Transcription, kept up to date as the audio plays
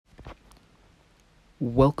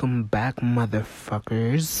Welcome back,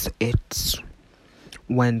 motherfuckers. It's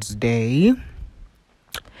Wednesday.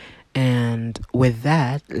 And with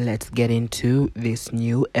that, let's get into this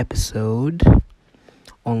new episode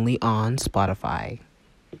only on Spotify.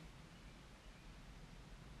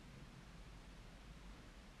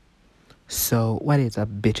 So, what is up,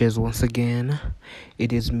 bitches? Once again,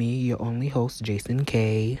 it is me, your only host, Jason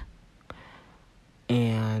K.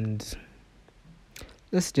 And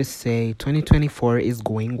let's just say 2024 is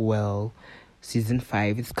going well. Season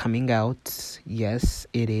 5 is coming out. Yes,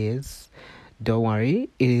 it is. Don't worry,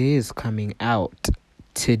 it is coming out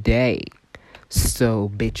today.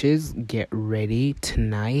 So, bitches, get ready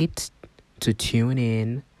tonight to tune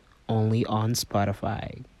in only on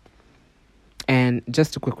Spotify. And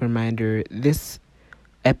just a quick reminder, this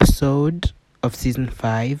episode of season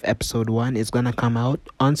 5, episode 1, is gonna come out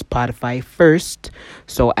on Spotify first.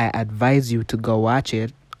 So I advise you to go watch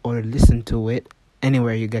it or listen to it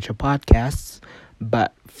anywhere you get your podcasts.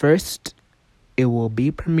 But first, it will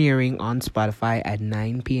be premiering on Spotify at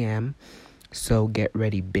 9 p.m. So get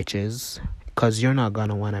ready, bitches, because you're not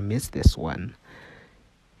gonna want to miss this one.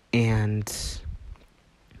 And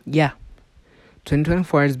yeah,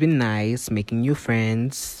 2024 has been nice, making new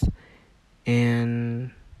friends,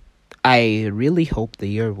 and I really hope the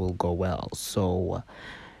year will go well. So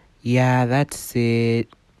yeah, that's it.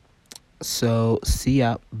 So see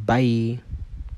ya. Bye.